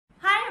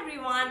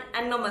everyone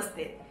and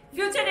namaste.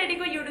 FutureReady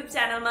को YouTube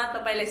च्यानलमा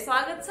तपाईलाई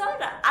स्वागत छ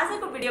र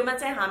आजको भिडियोमा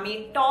चाहिँ हामी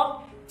top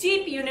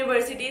cheap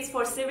universities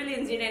for civil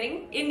engineering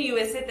in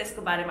USA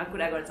त्यसको बारेमा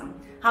कुरा गर्छौं।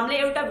 हामीले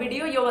एउटा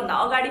भिडियो यो भन्दा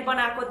अगाडि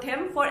बनाएको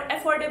थियौं for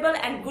affordable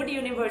and good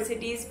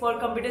universities for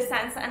computer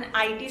science and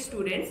IT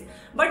students,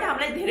 but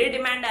हामीलाई धेरै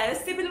डिमान्ड आयो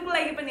सिभिलको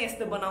लागि पनि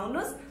यस्तो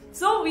बनाउनुस्।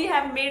 So we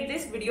have made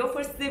this video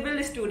for civil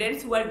students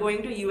who are going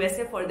to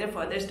USA for their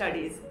further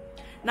studies.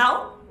 Now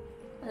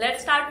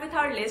let's start with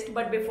our list,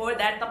 but before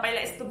that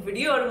तपाईलाई यस्तो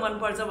भिडियोहरु मन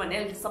पर्छ भने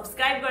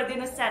सब्स्क्राइब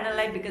गरिदिनुस्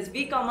च्यानललाई because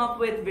we come up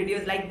with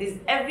videos like this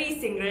every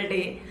single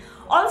day.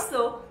 Also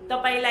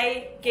तपाईलाई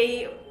केही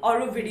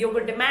अरु भिडियोको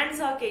डिमान्ड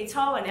छ केही छ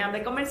भने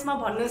हामीलाई कमेन्ट्स मा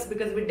भन्नुस्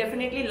because we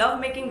definitely love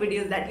making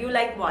videos that you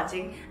like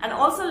watching, and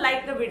also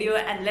like the video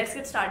and let's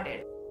get started.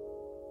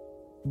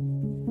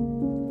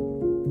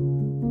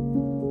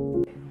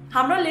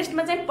 हाम्रो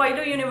लिस्टमा चाहिँ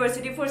पहिलो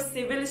university for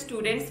civil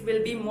students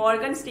will be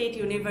Morgan state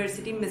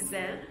university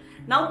micelle.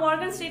 Now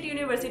Morgan state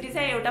university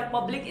चाहिँ एउटा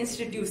public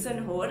institution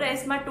हो र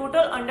यसमा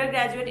total under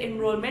graduate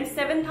enrolment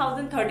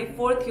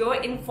 7034 थियो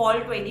इन फल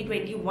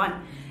 2021।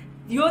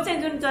 यो चाहिँ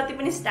जुन जति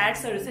पनि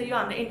स्ट्याट्सहरु छ यो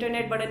हामीले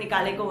इन्टरनेटबाट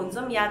निकालेको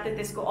हुन्छौं या त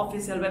त्यसको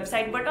अफिसियल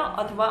वेबसाइटबाट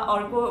अथवा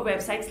अर्को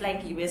websites like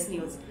US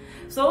news.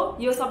 So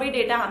यो सबै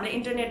डेटा हामीले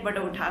इन्टरनेटबाट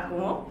उठाएको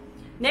हो।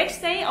 नेक्स्ट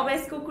चाहिँ अब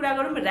यसको कुरा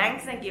गरौँ र्याङ्क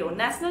चाहिँ के हो।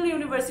 नेशनल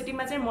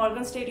युनिभर्सिटीमा चाहिँ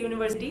मर्गन स्टेट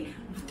युनिभर्सिटी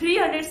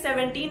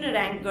 317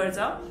 र्याङ्क गर्छ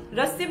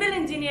र सिभिल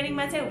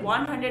इन्जिनियरिङमा चाहिँ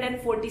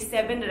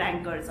 147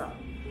 र्याङ्क गर्छ।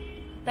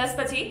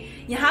 त्यसपछि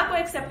यहाँको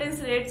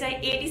एक्सेप्टेन्स रेट चाहिँ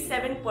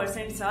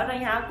 87% छ र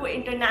यहाँको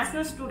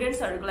इन्टरनेशनल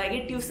स्टुडेन्ट्सहरुको लागि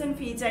ट्युसन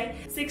फी चाहिँ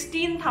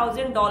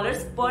 $16,000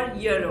 पर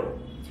इयर हो।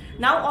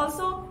 नाउ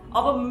अल्सो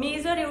अब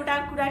मेजर एउटा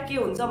कुरा के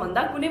हुन्छ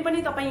भन्दा कुनै पनि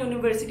तपाई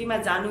युनिभर्सिटीमा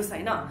जानुस्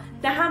हैन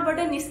त्यहाँबाट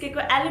निस्केको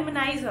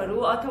एलुमनाइजहरु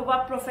अथवा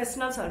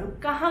प्रोफेसनल्सहरु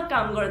कहाँ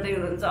काम गर्दै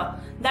हुनुहुन्छ,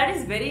 that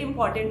is very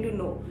important to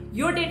know.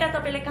 यो डेटा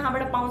तपाईले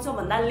कहाँबाट पाउँछ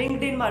भन्दा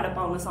लिंक्डइनबाट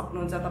पाउन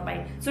सक्नुहुन्छ तपाई।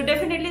 सो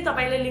डेफिनेटली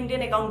तपाईले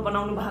लिंक्डइन अकाउन्ट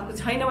बनाउनु भएको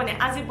छैन भने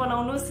आजै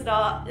बनाउनुस् र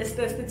यस्तो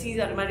यस्तो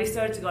चीजहरुमा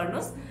रिसर्च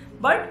गर्नुस्।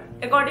 But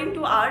according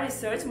to our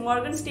research,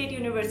 Morgan State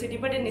University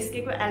but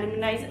niskeko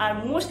alumni are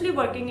mostly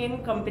working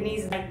in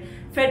companies like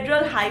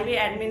Federal Highway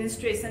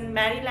Administration,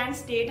 Maryland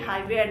State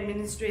Highway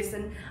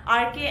Administration,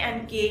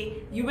 RK&K,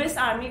 US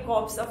Army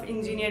Corps of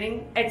Engineering,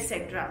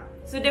 etc.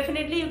 So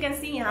definitely you can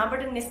see यहाँ but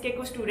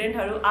niskeko student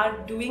are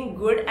doing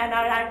good and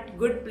are at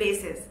good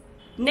places.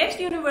 Next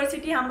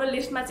university हाम्रो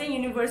लिस्टमा चाहिँ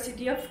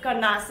University of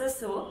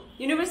Kansas हो।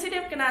 University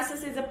of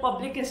Kansas is a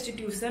public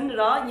institution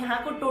र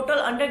यहाँको total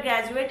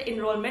अन्डरग्रेजुएट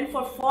enrolment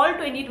for fall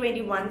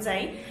 2021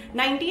 चाहिँ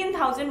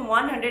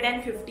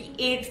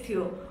 19,158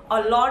 थियो। A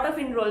lot of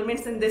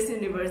enrollments in this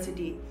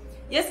university.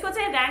 यसको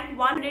चाहिँ र्याङ्क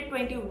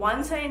 121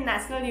 छ in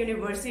National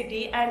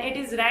University and it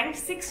is ranked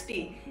 60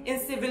 in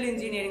civil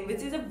engineering,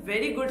 which is a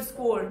very good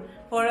score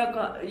for a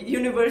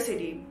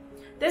university.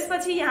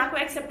 त्यसपछि यहाँको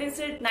acceptance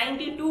rate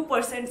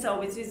 92% छ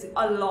which is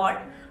a lot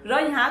र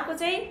यहाँको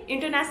चाहिँ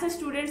international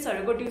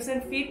स्टुडेन्ट्सहरुको tuition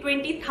fee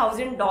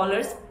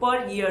 $20,000 per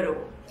year हो।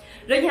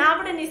 र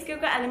यहाँबाट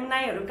निस्केको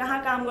एलुमनाइहरु कहाँ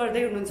काम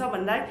गर्दै हुनुहुन्छ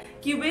भन्दा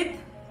क्युबिथ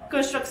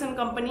construction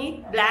company,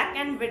 black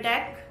and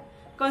विटेक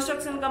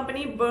construction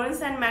company, Burns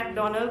and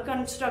McDonnell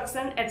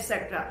construction, etc.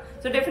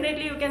 So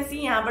definitely you can see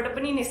yahaबाट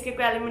पनि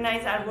निस्केको alumni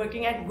are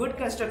working at good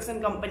construction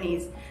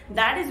companies.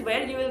 That is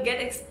where you will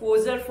get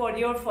exposure for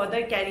your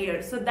further career.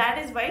 So that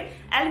is why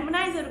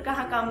alumni हरु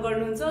कहाँ काम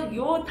गर्नुहुन्छ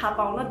यो थाहा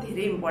पाउन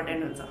धेरै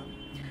इम्पोर्टेन्ट हुन्छ।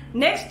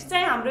 नेक्स्ट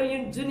चाहिँ हाम्रो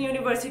जुन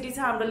युनिभर्सिटी छ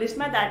हाम्रो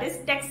लिस्टमा that is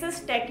Texas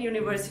Tech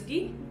University,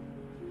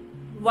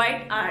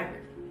 White Ark.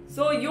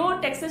 So यो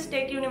Texas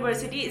Tech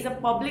University is a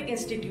public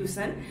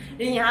institution.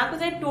 यहाँको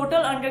चाहिँ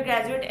total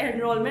undergraduate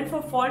enrollment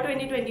for fall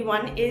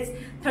 2021 is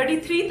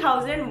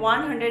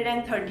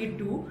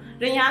 33,132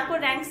 र यहाँको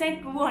र्याङ्क चाहिँ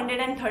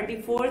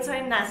 234 छ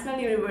in National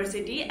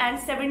University and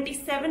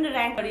 77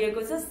 rank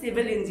गरिएको छ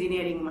सिभिल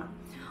इन्जिनियरिङमा।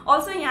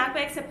 Also यहाँको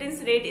एक्सेप्टेन्स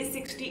रेट is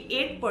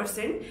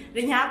 68% र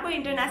यहाँको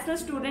international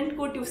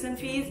स्टुडेन्टको tuition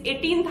fee is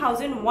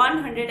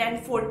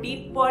 18,140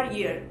 per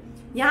year.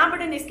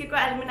 यहाँबाट निस्केको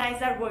एलुमनाइज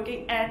are working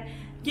at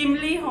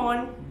Kimley Horn,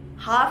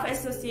 Half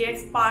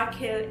Associates, Park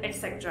Hill,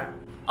 etc.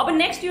 अब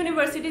नेक्स्ट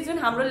युनिभर्सिटी जुन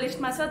हाम्रो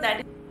लिस्टमा छ that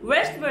is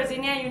West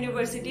Virginia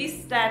University,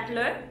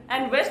 Statler,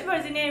 and West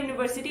Virginia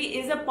University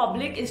is a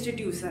public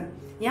institution.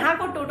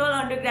 यहाँको total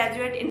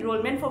अन्डरग्रेजुएट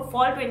enrolment for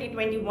fall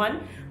 2021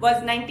 was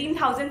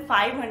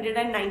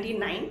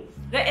 19,599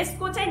 र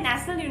यसको चाहिँ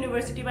national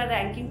युनिभर्सिटीमा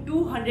र्याङ्किङ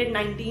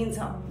 219 छ।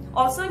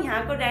 अल्सो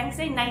यहाँको र्याङ्क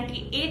चाहिँ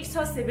 98 छ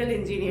सिभिल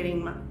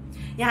इन्जिनियरिङमा।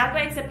 यहाँको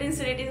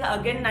acceptance rate is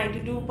again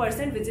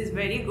 92% which is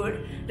very good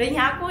र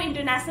यहाँको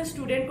international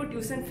स्टुडेन्टको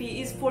tuition fee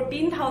is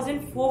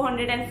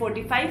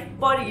 14,445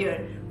 per year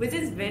which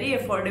is very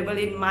affordable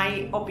in my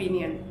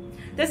opinion.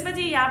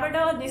 त्यसपछि यहाँबाट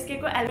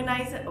निस्केको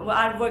एलुमनाइज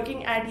are working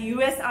at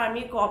US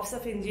Army Corps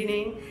of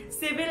Engineering,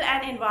 Civil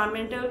and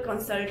Environmental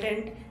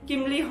Consultant,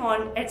 Kimley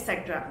Horn, etc.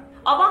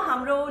 अब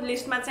हाम्रो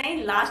लिस्टमा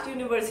चाहिँ last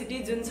university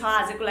जुन छ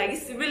आजको लागि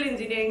सिभिल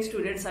इन्जिनियरिङ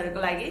स्टुडेन्ट्सहरुको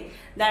लागि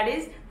that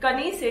is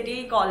Kani City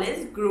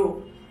College, Grove.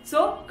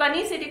 So,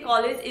 Kani City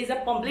College is a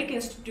public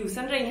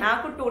institution. The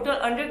total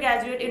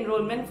undergraduate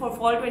enrollment for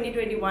fall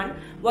 2021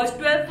 was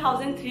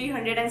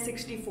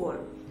 12,364.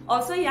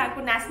 Also,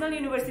 the national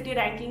university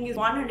ranking is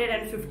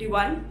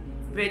 151.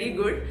 Very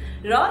good.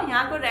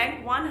 Here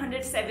rank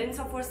 107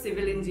 for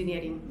civil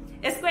engineering.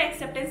 Its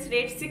acceptance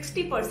rate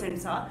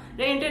 60%.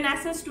 The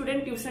international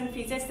student tuition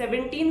fees is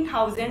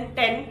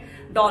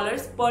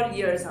 $17,010 per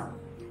year.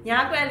 Here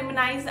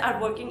alumni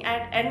are working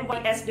at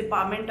NYS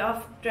Department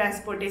of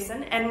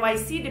Transportation,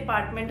 NYC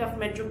Department of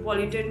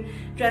Metropolitan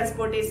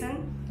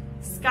Transportation,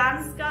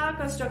 Skanska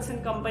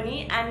Construction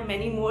Company, and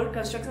many more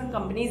construction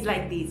companies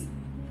like these.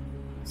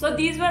 So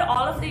these were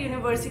all of the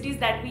universities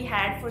that we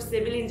had for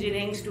civil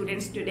engineering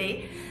students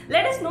today.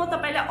 Let us know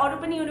tapaila aru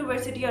pani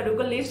university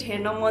haruko list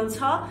herna man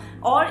cha,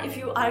 or if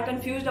you are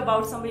confused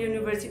about some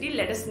university,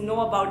 let us know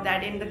about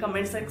that in the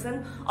comment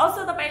section.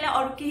 Also tapaila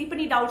aru kehi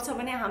pani doubt cha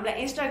bhane hamलाई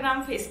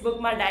Instagram,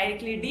 Facebook ma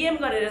directly DM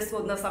garera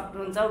sodhna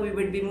sakनुहुन्छ. We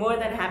would be more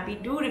than happy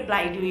to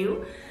reply to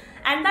you.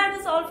 And that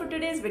was all for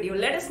today's video.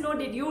 Let us know,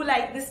 did you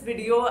like this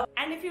video?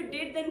 And if you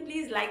did, then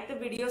please like the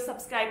video,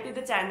 subscribe to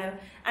the channel,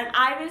 and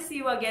I will see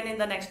you again in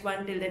the next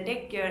one. Till then,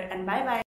 take care and bye bye.